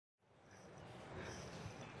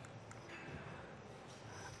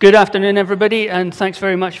Good afternoon, everybody, and thanks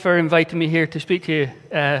very much for inviting me here to speak to you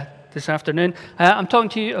this afternoon. I'm talking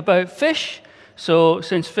to you about fish. So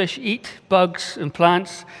since fish eat bugs and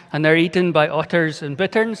plants, and they're eaten by otters and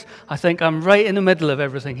bitterns, I think I'm right in the middle of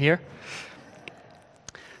everything here.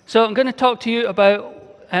 So I'm going to talk to you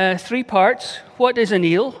about three parts. What is an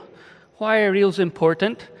eel? Why are eels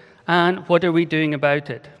important? And what are we doing about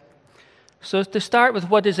it? So to start with,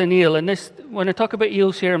 what is an eel? And when I talk about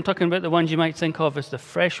eels here, I'm talking about the ones you might think of as the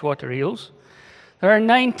freshwater eels. There are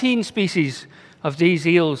 19 species of these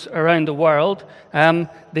eels around the world.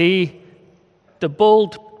 The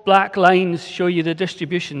bold black lines show you the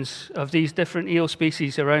distributions of these different eel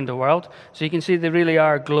species around the world. So you can see they really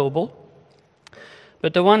are global.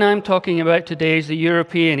 But the one I'm talking about today is the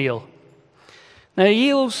European eel. Now,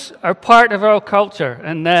 eels are part of our culture,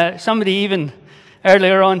 and somebody even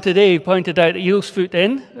earlier on today pointed out eel's foot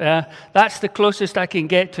in. That's the closest I can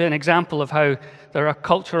get to an example of how they're a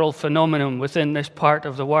cultural phenomenon within this part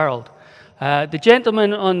of the world. The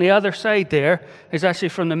gentleman on the other side there is actually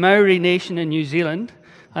from the Maori nation in New Zealand,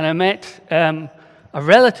 and I met a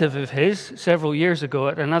relative of his several years ago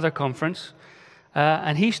at another conference,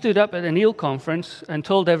 and he stood up at an eel conference and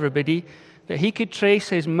told everybody that he could trace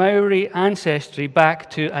his Maori ancestry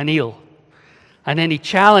back to an eel. And then he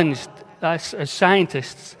challenged us as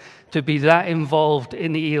scientists to be that involved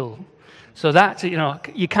in the eel. So that's,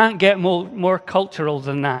 you can't get more cultural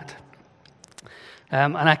than that.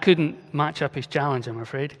 And I couldn't match up his challenge, I'm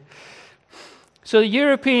afraid. So the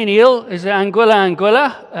European eel is the Anguilla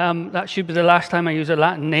anguilla. That should be the last time I use a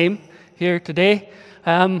Latin name here today.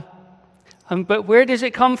 But where does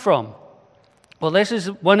it come from? Well, this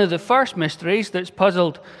is one of the first mysteries that's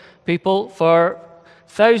puzzled people for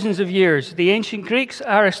thousands of years. The ancient Greeks,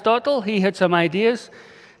 Aristotle, he had some ideas.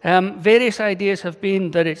 Various ideas have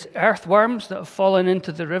been that it's earthworms that have fallen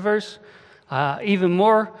into the rivers. Even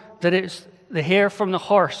more, that it's the hair from the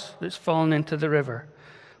horse that's fallen into the river.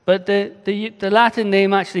 But the Latin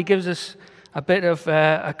name actually gives us a bit of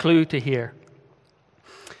a clue to here.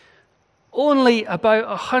 Only about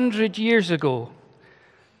 100 years ago,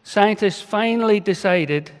 scientists finally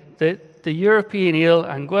decided that the European eel,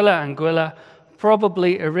 Anguilla anguilla,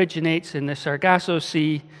 probably originates in the Sargasso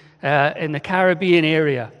Sea in the Caribbean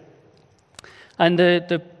area. And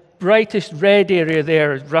the brightest red area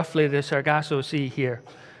there is roughly the Sargasso Sea here.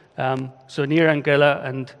 So near Anguilla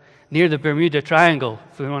and near the Bermuda Triangle,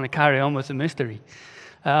 if we want to carry on with the mystery.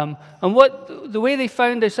 And the way they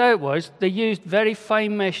found this out was they used very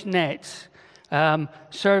fine mesh nets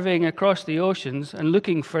surveying across the oceans and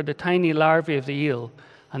looking for the tiny larvae of the eel.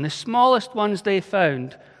 And the smallest ones they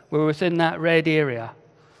found were within that red area.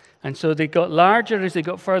 And so they got larger as they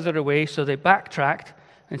got further away, so they backtracked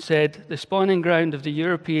and said the spawning ground of the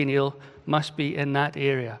European eel must be in that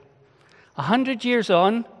area. 100 years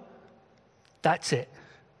on, that's it.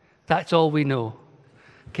 That's all we know.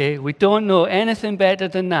 Okay, we don't know anything better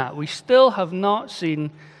than that. We still have not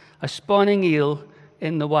seen a spawning eel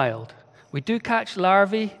in the wild. We do catch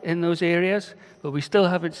larvae in those areas, but we still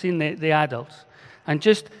haven't seen the adults. And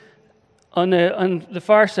just on the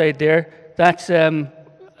far side there, that's a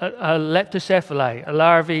leptocephali, a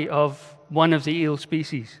larvae of one of the eel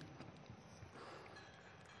species.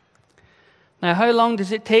 Now, how long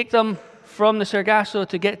does it take them from the Sargasso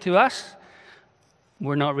to get to us?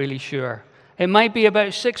 We're not really sure. It might be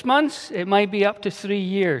about 6 months. It might be up to 3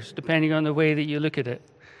 years, depending on the way that you look at it.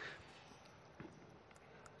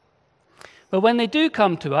 But when they do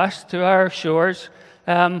come to us, to our shores,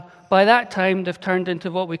 by that time, they've turned into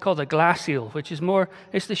what we call the glass eel, which is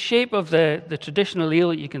it's the shape of the traditional eel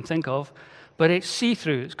that you can think of, but it's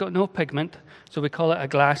see-through. It's got no pigment, so we call it a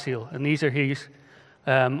glass eel. And these are his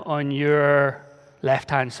on your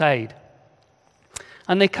left-hand side.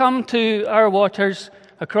 And they come to our waters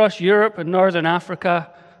across Europe and northern Africa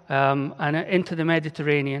and into the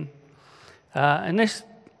Mediterranean. And this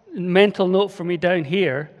mental note for me down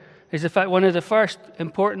here is the fact one of the first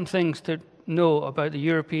important things to know about the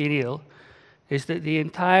European eel is that the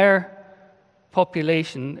entire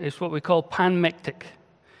population is what we call panmictic.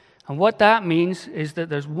 And what that means is that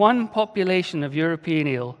there's one population of European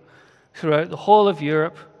eel throughout the whole of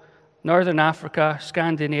Europe, northern Africa,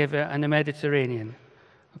 Scandinavia, and the Mediterranean.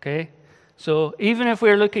 Okay? So even if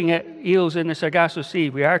we're looking at eels in the Sargasso Sea,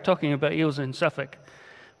 we are talking about eels in Suffolk,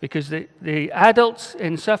 because the adults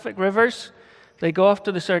in Suffolk rivers, they go off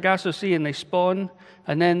to the Sargasso Sea and they spawn,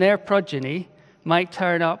 and then their progeny might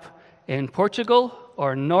turn up in Portugal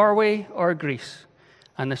or Norway or Greece.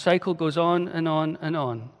 And the cycle goes on and on and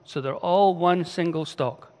on. So they're all one single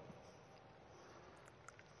stock.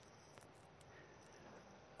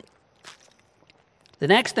 The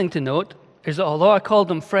next thing to note is that although I called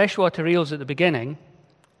them freshwater eels at the beginning,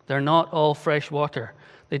 they're not all freshwater.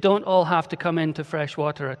 They don't all have to come into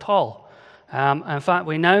freshwater at all. In fact,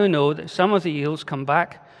 we now know that some of the eels come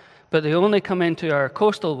back, but they only come into our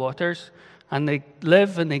coastal waters, and they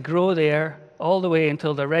live and they grow there all the way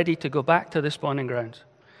until they're ready to go back to the spawning grounds.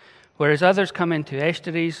 Whereas others come into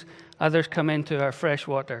estuaries, others come into our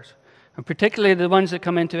freshwaters. And particularly the ones that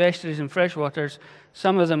come into estuaries and freshwaters,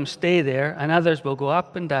 some of them stay there, and others will go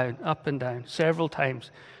up and down, several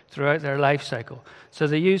times throughout their life cycle. So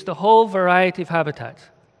they use the whole variety of habitats.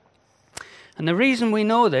 And the reason we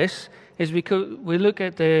know this is because we look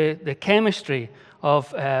at the chemistry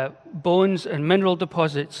of bones and mineral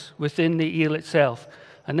deposits within the eel itself.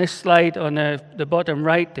 And this slide on the bottom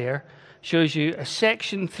right there shows you a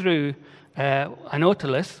section through an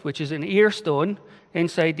otolith, which is an ear stone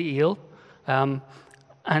inside the eel,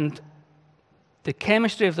 and the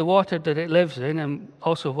chemistry of the water that it lives in, and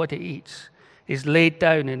also what it eats, is laid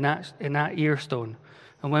down in that ear stone.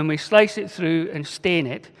 And when we slice it through and stain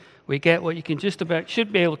it, we get what you can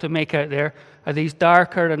should be able to make out there are these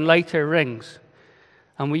darker and lighter rings.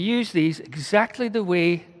 And we use these exactly the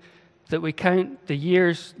way that we count the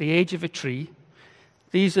years, the age of a tree.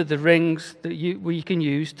 These are the rings that we can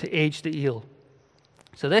use to age the eel.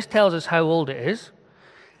 So this tells us how old it is.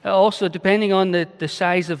 Also, depending on the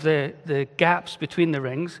size of the gaps between the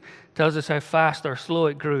rings, tells us how fast or slow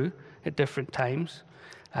it grew at different times.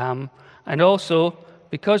 And also,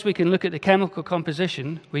 because we can look at the chemical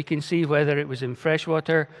composition, we can see whether it was in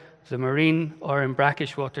freshwater, the marine, or in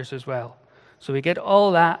brackish waters as well. So we get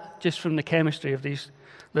all that just from the chemistry of these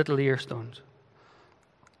little ear stones.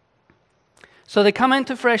 So they come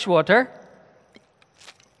into freshwater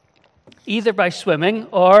either by swimming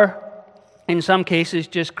or, in some cases,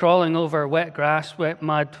 just crawling over wet grass, wet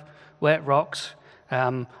mud, wet rocks.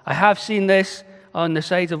 I have seen this on the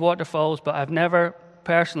sides of waterfalls, but I've never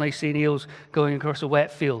personally seen eels going across a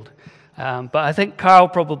wet field. But I think Carl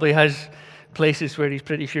probably has places where he's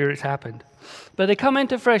pretty sure it's happened. But they come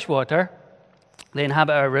into freshwater. They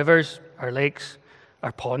inhabit our rivers, our lakes,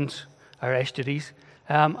 our ponds, our estuaries,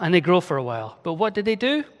 and they grow for a while. But what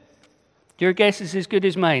do? Your guess is as good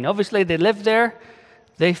as mine. Obviously, they live there.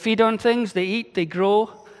 They feed on things. They eat. They grow.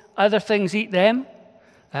 Other things eat them.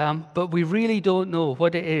 But we really don't know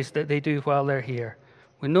what it is that they do while they're here.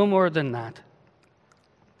 We know more than that.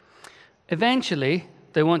 Eventually,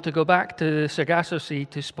 they want to go back to the Sargasso Sea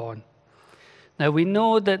to spawn. Now, we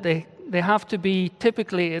know that they have to be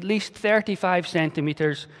typically at least 35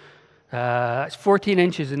 centimeters, that's 14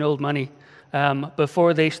 inches in old money,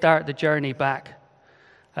 before they start the journey back.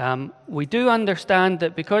 We do understand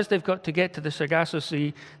that because they've got to get to the Sargasso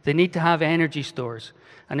Sea, they need to have energy stores.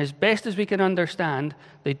 And as best as we can understand,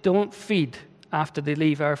 they don't feed after they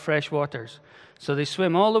leave our fresh waters. So they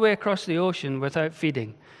swim all the way across the ocean without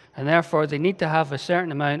feeding. And therefore, they need to have a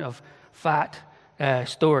certain amount of fat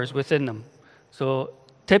stores within them. So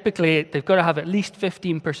typically, they've got to have at least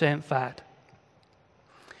 15% fat.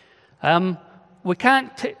 We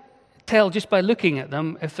can't tell just by looking at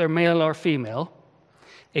them if they're male or female,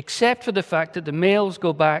 except for the fact that the males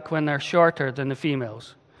go back when they're shorter than the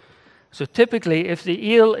females. So typically, if the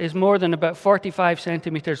eel is more than about 45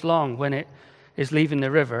 centimeters long when it is leaving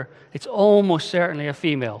the river, it's almost certainly a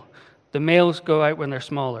female. The males go out when they're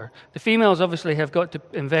smaller. The females obviously have got to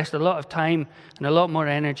invest a lot of time and a lot more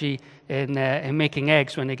energy in making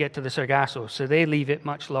eggs when they get to the Sargasso, so they leave it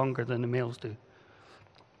much longer than the males do.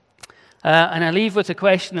 And I leave with the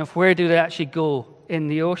question of where do they actually go in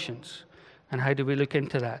the oceans, and how do we look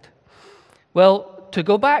into that? Well, to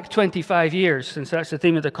go back 25 years, since that's the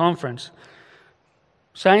theme of the conference,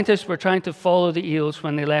 scientists were trying to follow the eels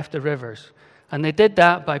when they left the rivers. And they did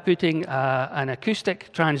that by putting an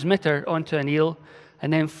acoustic transmitter onto an eel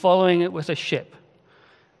and then following it with a ship.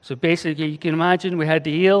 So basically, you can imagine we had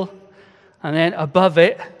the eel, and then above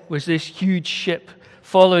it was this huge ship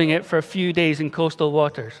following it for a few days in coastal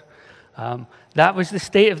waters. That was the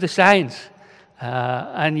state of the science.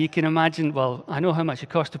 And you can imagine, well, I know how much it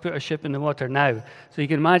costs to put a ship in the water now, so you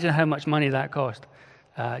can imagine how much money that cost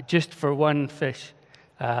just for one fish.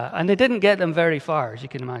 And they didn't get them very far, as you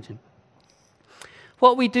can imagine.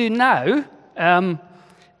 What we do now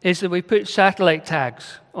is that we put satellite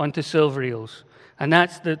tags onto silver eels. And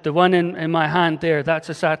that's the one in my hand there, that's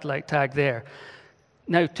a satellite tag there.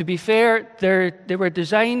 Now, to be fair, they were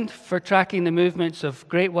designed for tracking the movements of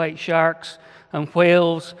great white sharks and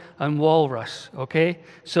whales and walrus, okay?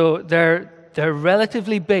 So they're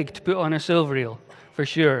relatively big to put on a silver eel, for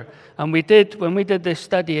sure. And when we did this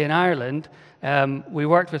study in Ireland, we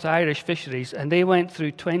worked with Irish fisheries, and they went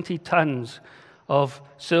through 20 tons of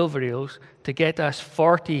silver eels to get us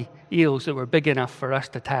 40 eels that were big enough for us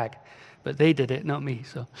to tag. But they did it, not me,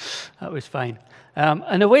 so that was fine.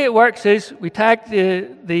 And the way it works is we tag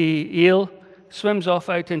the eel, swims off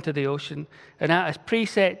out into the ocean, and at a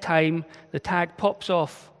preset time, the tag pops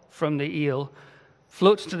off from the eel,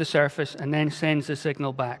 floats to the surface, and then sends the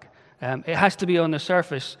signal back. It has to be on the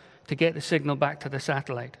surface to get the signal back to the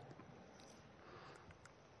satellite.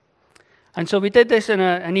 And so we did this in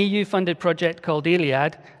an EU-funded project called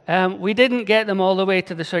Iliad. We didn't get them all the way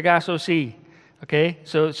to the Sargasso Sea, okay?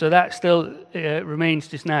 So that still remains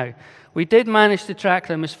just now. We did manage to track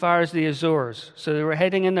them as far as the Azores, so they were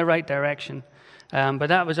heading in the right direction, but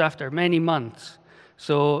that was after many months.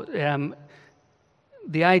 So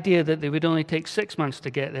the idea that they would only take 6 months to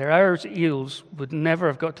get there, our eels would never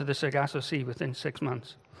have got to the Sargasso Sea within 6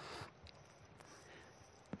 months.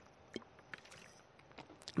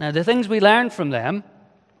 Now, the things we learned from them,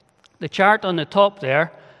 the chart on the top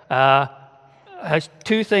there has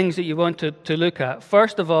two things that you want to look at.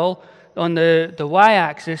 First of all, on the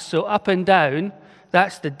y-axis, so up and down,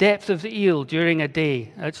 that's the depth of the eel during a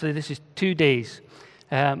day. Actually, this is 2 days.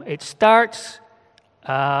 It starts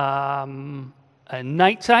at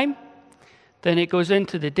nighttime, then it goes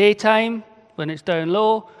into the daytime when it's down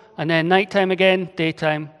low, and then nighttime again,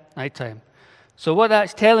 daytime, nighttime. So what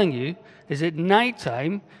that's telling you is at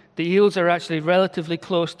nighttime, the eels are actually relatively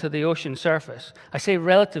close to the ocean surface. I say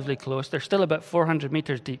relatively close, they're still about 400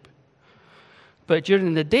 meters deep. But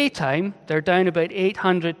during the daytime, they're down about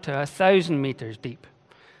 800 to 1,000 meters deep.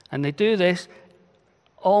 And they do this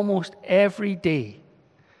almost every day.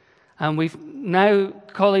 And we've now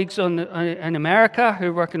colleagues in America who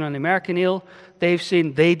are working on the American eel, they've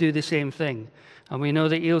seen they do the same thing. And we know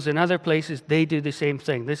that eels in other places, they do the same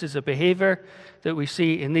thing. This is a behavior that we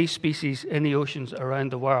see in these species in the oceans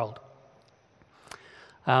around the world.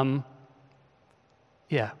 Now,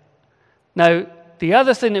 the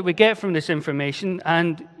other thing that we get from this information,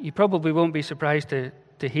 and you probably won't be surprised to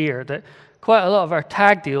hear, that quite a lot of our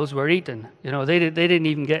tagged eels were eaten. You know, they didn't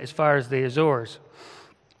even get as far as the Azores.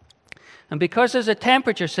 And because there's a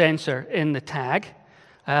temperature sensor in the tag,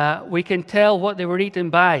 we can tell what they were eaten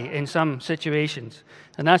by in some situations.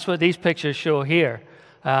 And that's what these pictures show here.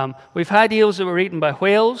 We've had eels that were eaten by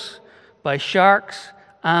whales, by sharks,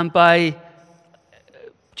 and by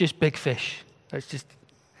just big fish. That's just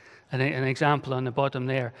an example on the bottom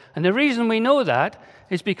there. And the reason we know that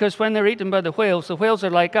is because when they're eaten by the whales are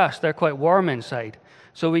like us. They're quite warm inside.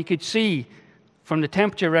 So we could see from the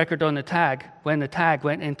temperature record on the tag when the tag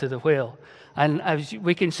went into the whale. And as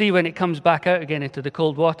we can see when it comes back out again into the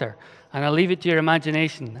cold water. And I'll leave it to your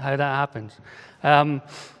imagination how that happens.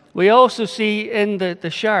 We also see in the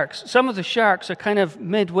sharks, some of the sharks are kind of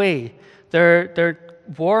midway. They're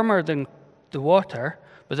warmer than the water,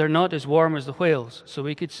 but they're not as warm as the whales. So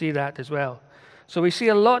we could see that as well. So we see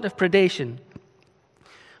a lot of predation.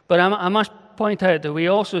 But I must point out that we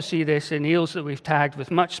also see this in eels that we've tagged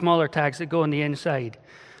with much smaller tags that go on the inside.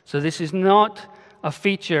 So this is not a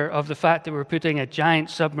feature of the fact that we're putting a giant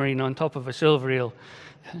submarine on top of a silver eel.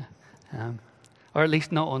 Or at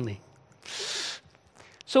least not only.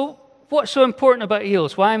 So what's so important about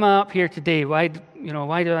eels? Why am I up here today? Why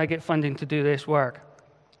do I get funding to do this work?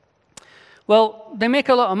 Well, they make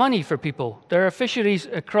a lot of money for people. There are fisheries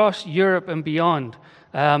across Europe and beyond.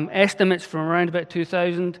 Estimates from around about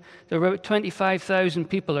 2000, there were about 25,000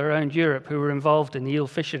 people around Europe who were involved in the eel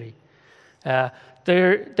fishery.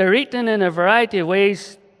 They're eaten in a variety of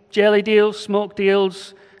ways: jellied eels, smoked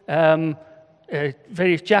eels,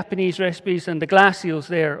 various Japanese recipes, and the glass eels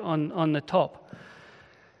there on the top.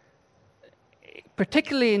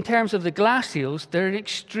 Particularly in terms of the glass eels, they're an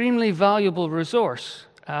extremely valuable resource.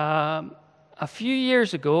 A few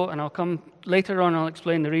years ago, and I'll come later on, I'll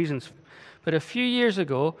explain the reasons, but a few years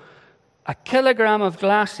ago, a kilogram of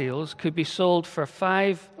glass eels could be sold for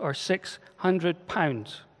 £500 or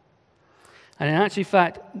 £600. And in actual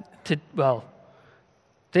fact,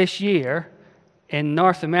 this year in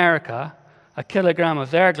North America, a kilogram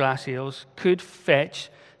of their glass eels could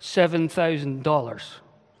fetch $7,000.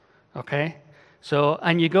 Okay? So,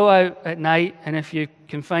 and you go out at night, and if you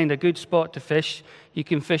can find a good spot to fish, you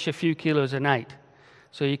can fish a few kilos a night.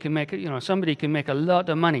 So you can make, somebody can make a lot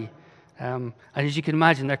of money. And as you can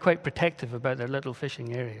imagine, they're quite protective about their little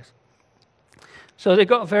fishing areas. So they've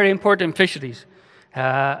got very important fisheries.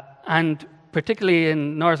 And particularly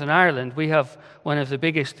in Northern Ireland, we have one of the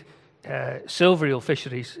biggest silver eel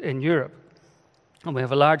fisheries in Europe. And we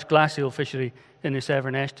have a large glass eel fishery in the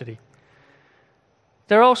Severn Estuary.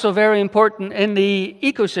 They're also very important in the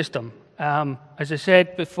ecosystem. As I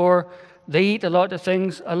said before, they eat a lot of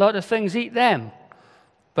things eat them.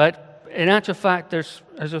 But in actual fact, as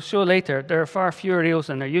I'll show later, there are far fewer eels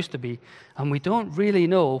than there used to be, and we don't really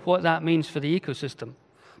know what that means for the ecosystem.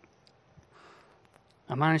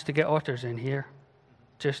 I managed to get otters in here.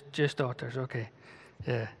 Just otters, okay.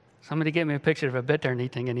 Yeah. Somebody get me a picture of a bittern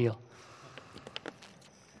eating an eel.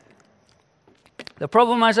 The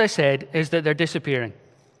problem, as I said, is that they're disappearing.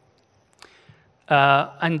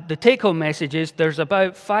 And the take-home message is there's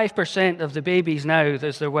about 5% of the babies now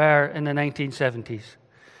as there were in the 1970s.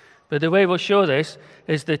 But the way we'll show this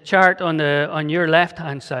is the chart on your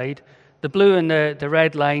left-hand side. The blue and the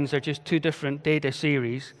red lines are just two different data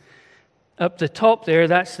series. Up the top there,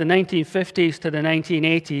 that's the 1950s to the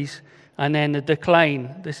 1980s, and then the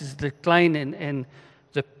decline. This is the decline in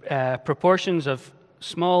the proportions of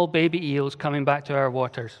small baby eels coming back to our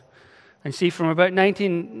waters. And see, from about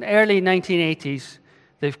early 1980s,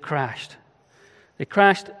 they've crashed. They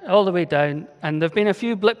crashed all the way down, and there have been a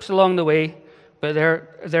few blips along the way, but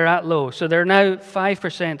they're at low. So they're now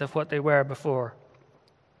 5% of what they were before.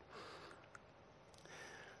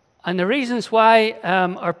 And the reasons why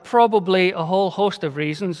are probably a whole host of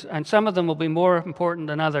reasons, and some of them will be more important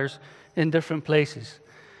than others in different places.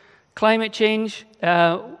 Climate change,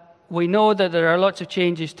 we know that there are lots of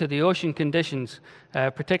changes to the ocean conditions,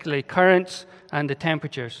 particularly currents and the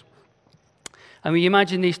temperatures. I mean, you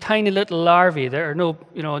imagine these tiny little larvae that are no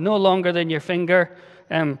longer than your finger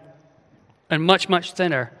and much, much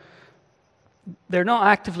thinner. They're not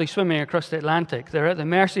actively swimming across the Atlantic. They're at the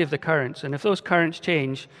mercy of the currents, and if those currents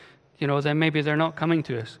change, then maybe they're not coming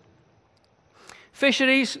to us.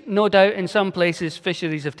 Fisheries, no doubt in some places,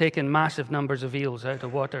 fisheries have taken massive numbers of eels out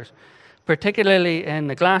of waters, particularly in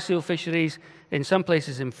the glacial fisheries, in some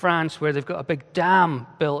places in France where they've got a big dam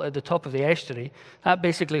built at the top of the estuary. That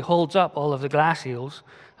basically holds up all of the glass eels,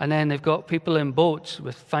 and then they've got people in boats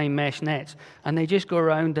with fine mesh nets, and they just go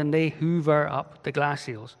around and they hoover up the glass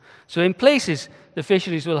eels. So in places, the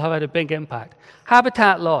fisheries will have had a big impact.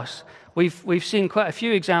 Habitat loss. We've seen quite a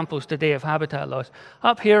few examples today of habitat loss.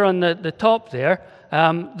 Up here on the top there,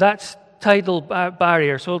 that's tidal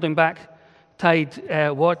barriers holding back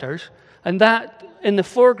tide waters. And that, in the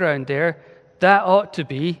foreground there, that ought to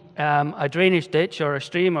be a drainage ditch or a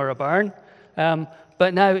stream or a barn.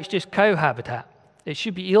 But now it's just cow habitat. It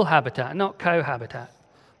should be eel habitat, not cow habitat.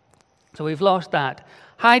 So we've lost that.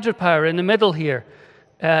 Hydropower in the middle here.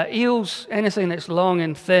 Eels, anything that's long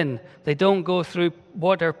and thin, they don't go through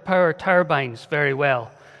water power turbines very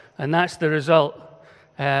well. And that's the result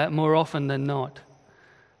more often than not.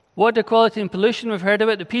 Water quality and pollution, we've heard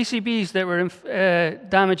about. The PCBs that were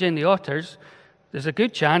damaging the otters, there's a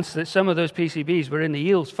good chance that some of those PCBs were in the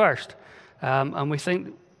eels first. And we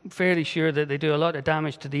think fairly sure that they do a lot of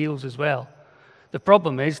damage to the eels as well. The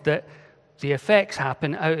problem is that the effects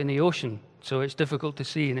happen out in the ocean, so it's difficult to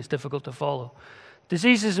see and it's difficult to follow.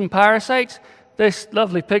 Diseases and parasites. This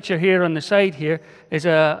lovely picture here on the side here is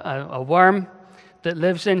a worm that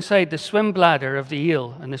lives inside the swim bladder of the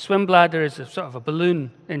eel. And the swim bladder is a sort of a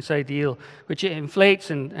balloon inside the eel, which it inflates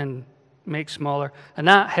and makes smaller. And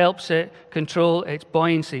that helps it control its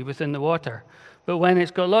buoyancy within the water. But when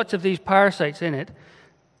it's got lots of these parasites in it,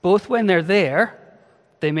 both when they're there,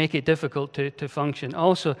 they make it difficult to function.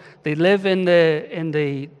 Also, they live in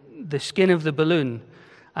the skin of the balloon.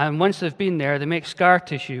 And once they've been there, they make scar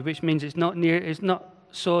tissue, which means it's not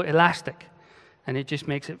so elastic. And it just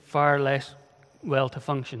makes it far less well to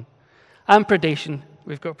function. And predation.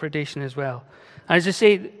 We've got predation as well. And as I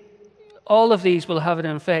say, all of these will have an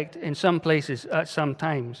effect in some places at some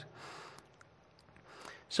times.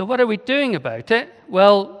 So what are we doing about it?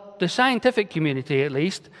 Well, the scientific community, at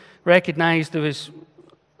least, recognized there was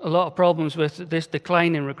a lot of problems with this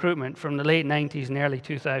decline in recruitment from the late 90s and early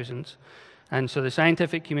 2000s. And so the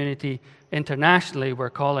scientific community internationally were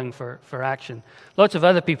calling for action. Lots of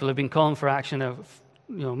other people have been calling for action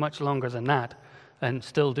much longer than that, and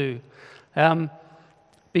still do.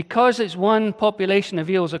 Because it's one population of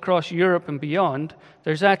eels across Europe and beyond,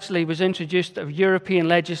 was introduced a European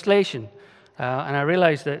legislation. And I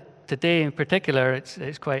realize that today in particular,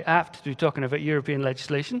 it's quite apt to be talking about European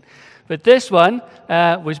legislation. But this one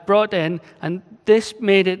was brought in, and this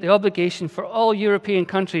made it the obligation for all European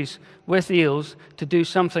countries with eels to do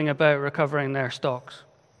something about recovering their stocks.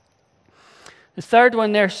 The third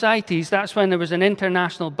one there, CITES, that's when there was an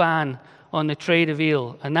international ban on the trade of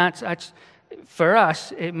eel. And that's for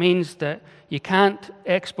us, it means that you can't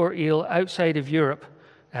export eel outside of Europe.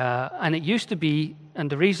 And it used to be, and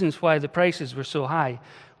the reasons why the prices were so high,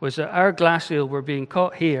 was that our glass eel were being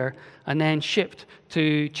caught here and then shipped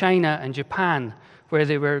to China and Japan, where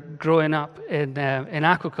they were growing up in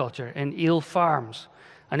aquaculture, in eel farms.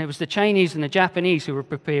 And it was the Chinese and the Japanese who were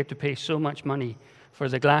prepared to pay so much money for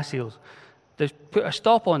the glass eels. They've put a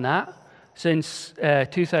stop on that since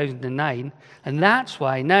 2009, and that's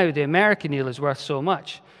why now the American eel is worth so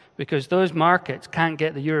much, because those markets can't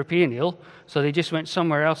get the European eel, so they just went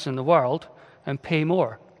somewhere else in the world and pay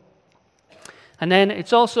more. And then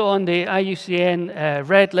it's also on the IUCN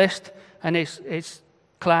red list, and it's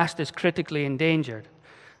classed as critically endangered.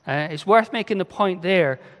 It's worth making the point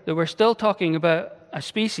there that we're still talking about a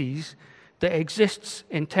species that exists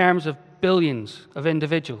in terms of billions of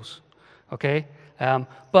individuals, okay?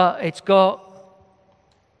 But it's got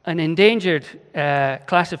an endangered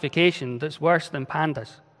classification that's worse than pandas.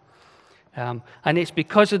 And it's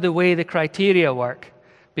because of the way the criteria work.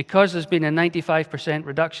 Because there's been a 95%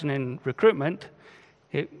 reduction in recruitment,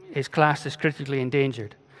 it is classed as critically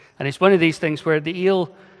endangered. And it's one of these things where the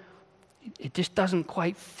eel, it just doesn't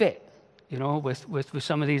quite fit, you know, with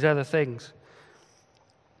some of these other things.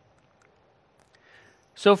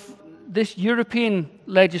 So this European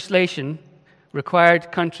legislation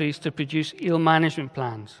required countries to produce eel management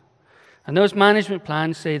plans. And those management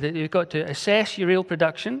plans say that you've got to assess your eel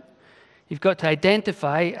production, you've got to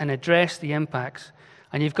identify and address the impacts,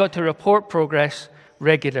 and you've got to report progress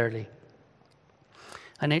regularly.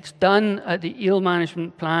 And it's done at the eel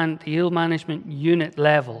management plan, the eel management unit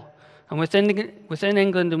level. And within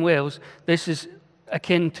England and Wales, this is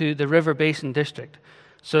akin to the River Basin District.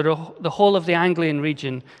 So the whole of the Anglian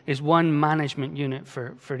region is one management unit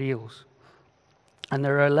for eels. And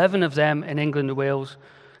there are 11 of them in England and Wales,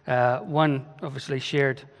 one obviously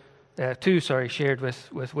shared, two shared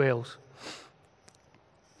with Wales.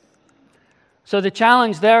 So the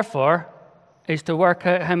challenge, therefore, is to work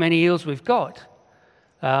out how many eels we've got.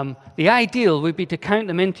 The ideal would be to count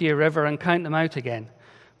them into your river and count them out again,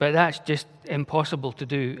 but that's just impossible to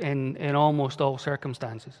do in almost all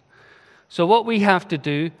circumstances. So what we have to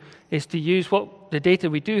do is to use the data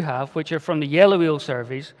we do have, which are from the yellow eel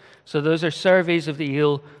surveys. So those are surveys of the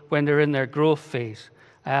eel when they're in their growth phase.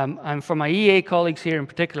 And for my EA colleagues here in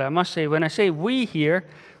particular, I must say, when I say we here,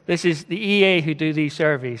 this is the EA who do these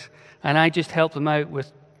surveys, and I just help them out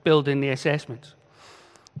with building the assessments.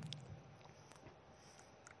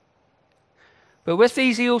 But with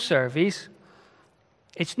these eel surveys,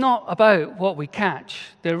 it's not about what we catch.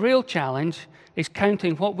 The real challenge is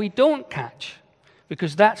counting what we don't catch,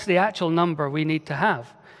 because that's the actual number we need to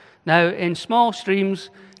have. Now, in small streams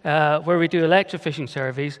where we do electrofishing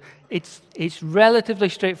surveys, it's relatively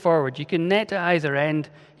straightforward. You can net at either end,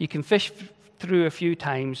 you can fish through a few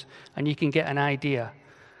times, and you can get an idea.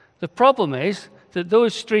 The problem is that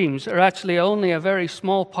those streams are actually only a very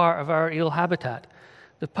small part of our eel habitat.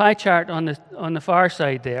 The pie chart on the far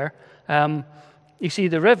side there, you see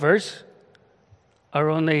the rivers are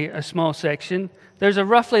only a small section. There's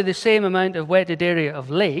roughly the same amount of wetted area of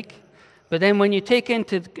lake, but then when you take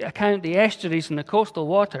into account the estuaries and the coastal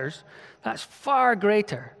waters, that's far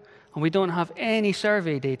greater, and we don't have any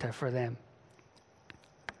survey data for them.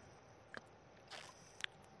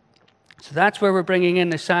 So that's where we're bringing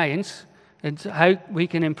in the science and how we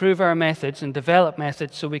can improve our methods and develop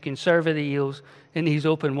methods so we can survey the eels in these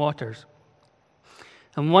open waters.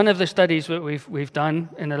 And one of the studies that we've done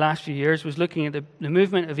in the last few years was looking at the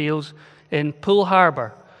movement of eels in Poole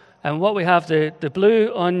Harbour. And what we have, the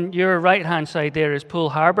blue on your right-hand side there is Poole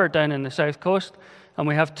Harbour down in the south coast, and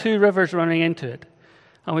we have two rivers running into it.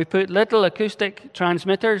 And we put little acoustic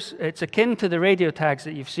transmitters. It's akin to the radio tags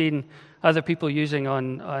that you've seen other people using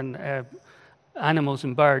on animals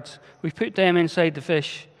and birds. We put them inside the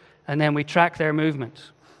fish, and then we track their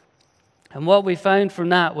movements. And what we found from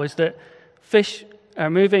that was that fish are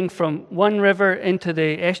moving from one river into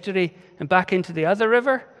the estuary and back into the other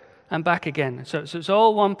river and back again. So it's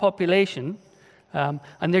all one population,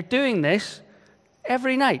 and they're doing this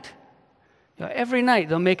every night. You know, every night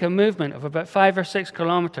they'll make a movement of about 5 or 6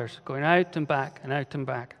 kilometers, going out and back and out and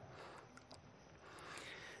back.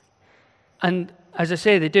 And as I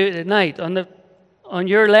say, they do it at night. On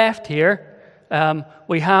your left here,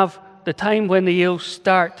 we have the time when the eels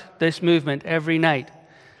start this movement every night.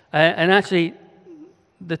 And actually,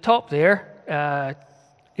 the top there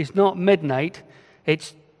is not midnight,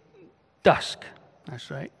 it's dusk.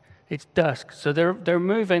 That's right, it's dusk. So they're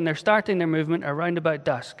moving, they're starting their movement around about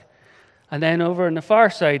dusk. And then over on the far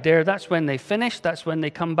side there, that's when they finish, that's when they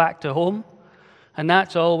come back to home. And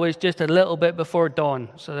that's always just a little bit before dawn.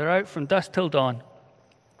 So they're out from dusk till dawn.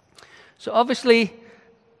 So obviously,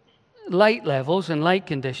 light levels and light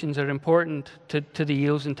conditions are important to the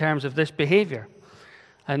eels in terms of this behavior.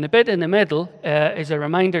 And the bit in the middle is a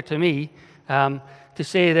reminder to me to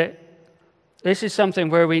say that this is something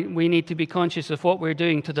where we need to be conscious of what we're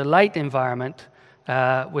doing to the light environment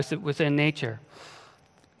within nature.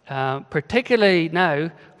 particularly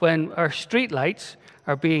now when our street lights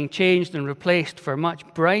are being changed and replaced for much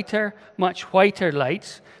brighter, much whiter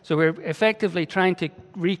lights. So we're effectively trying to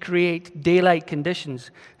recreate daylight conditions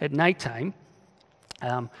at nighttime.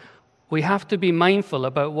 We have to be mindful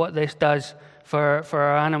about what this does for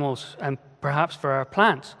our animals and perhaps for our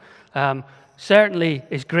plants. Certainly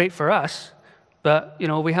it's great for us, but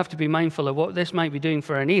we have to be mindful of what this might be doing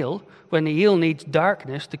for an eel when the eel needs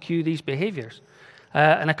darkness to cue these behaviors.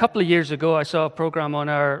 And a couple of years ago, I saw a program on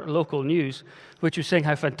our local news which was saying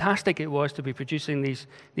how fantastic it was to be producing these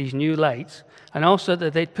new lights, and also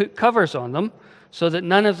that they'd put covers on them so that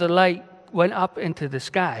none of the light went up into the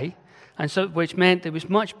sky, and so which meant it was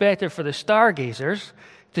much better for the stargazers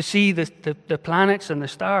to see the planets and the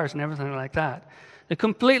stars and everything like that. They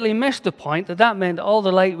completely missed the point that meant all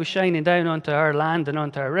the light was shining down onto our land and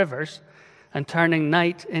onto our rivers and turning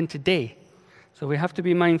night into day. So we have to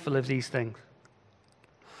be mindful of these things.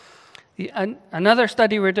 Another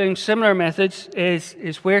study we're doing similar methods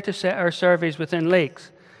is where to set our surveys within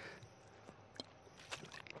lakes.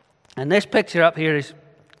 And this picture up here is,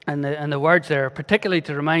 and the words there are particularly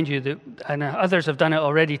to remind you that, and others have done it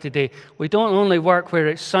already today, we don't only work where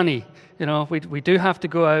it's sunny. We do have to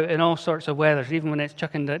go out in all sorts of weathers, even when it's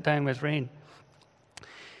chucking down with rain.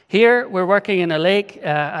 Here we're working in a lake,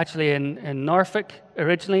 actually in Norfolk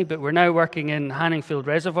originally, but we're now working in Hanningfield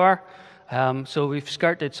Reservoir. So we've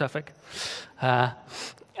skirted Suffolk.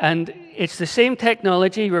 And it's the same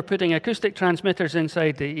technology. We're putting acoustic transmitters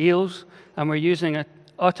inside the eels, and we're using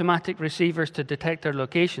automatic receivers to detect their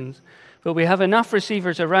locations. But we have enough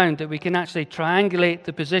receivers around that we can actually triangulate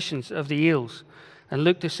the positions of the eels and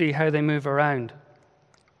look to see how they move around.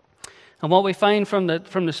 And what we find from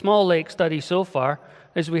the small lake study so far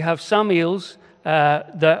is we have some eels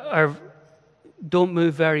that don't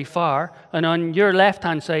move very far. And on your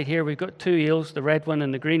left-hand side here, we've got two eels, the red one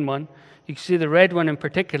and the green one. You can see the red one in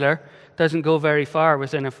particular doesn't go very far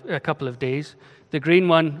within a couple of days. The green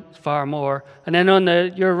one is far more. And then on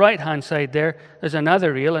your right-hand side there's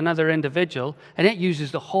another eel, another individual, and it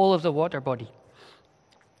uses the whole of the water body.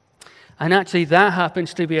 And actually, that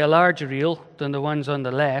happens to be a larger eel than the ones on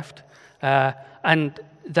the left. And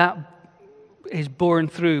that is borne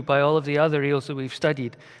through by all of the other eels that we've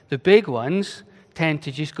studied. The big ones tend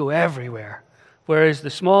to just go everywhere, whereas the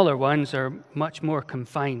smaller ones are much more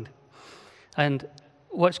confined. And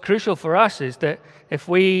what's crucial for us is that if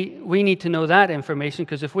we need to know that information,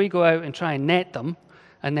 because if we go out and try and net them,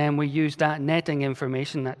 and then we use that netting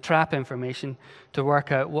information, that trap information, to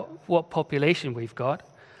work out what population we've got,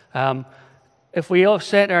 if we all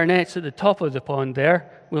set our nets at the top of the pond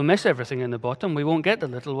there, we'll miss everything in the bottom. We won't get the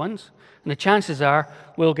little ones. And the chances are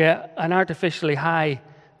we'll get an artificially high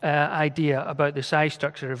idea about the size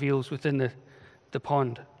structure of eels within the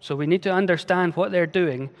pond. So we need to understand what they're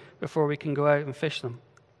doing before we can go out and fish them.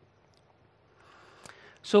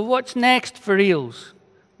 So what's next for eels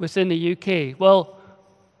within the UK? Well,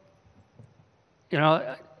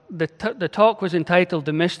 the talk was entitled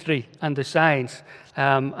The Mystery and the Science.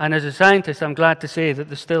 And as a scientist, I'm glad to say that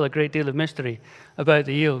there's still a great deal of mystery about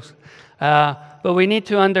the eels. But we need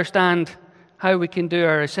to understand how we can do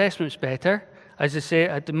our assessments better. As I say,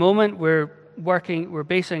 at the moment, we're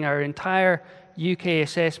basing our entire UK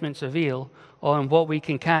assessments of eel on what we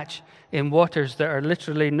can catch in waters that are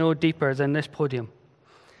literally no deeper than this podium.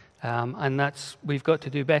 And we've got to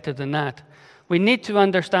do better than that. We need to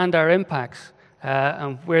understand our impacts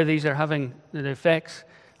and where these are having the effects,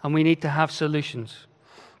 and we need to have solutions.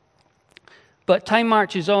 But time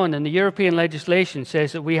marches on, and the European legislation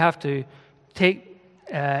says that we have to take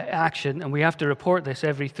action, and we have to report this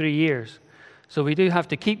every 3 years. So we do have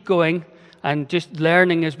to keep going and just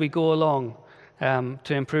learning as we go along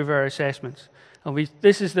to improve our assessments. And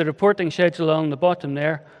this is the reporting schedule along the bottom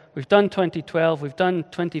there. We've done 2012, we've done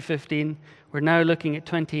 2015, we're now looking at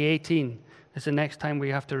 2018 as the next time we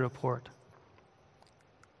have to report.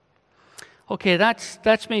 Okay,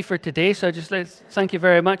 that's me for today, so thank you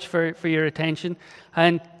very much for your attention,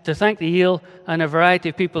 and to thank the eel and a variety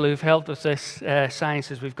of people who've helped with this science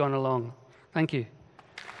as we've gone along. Thank you.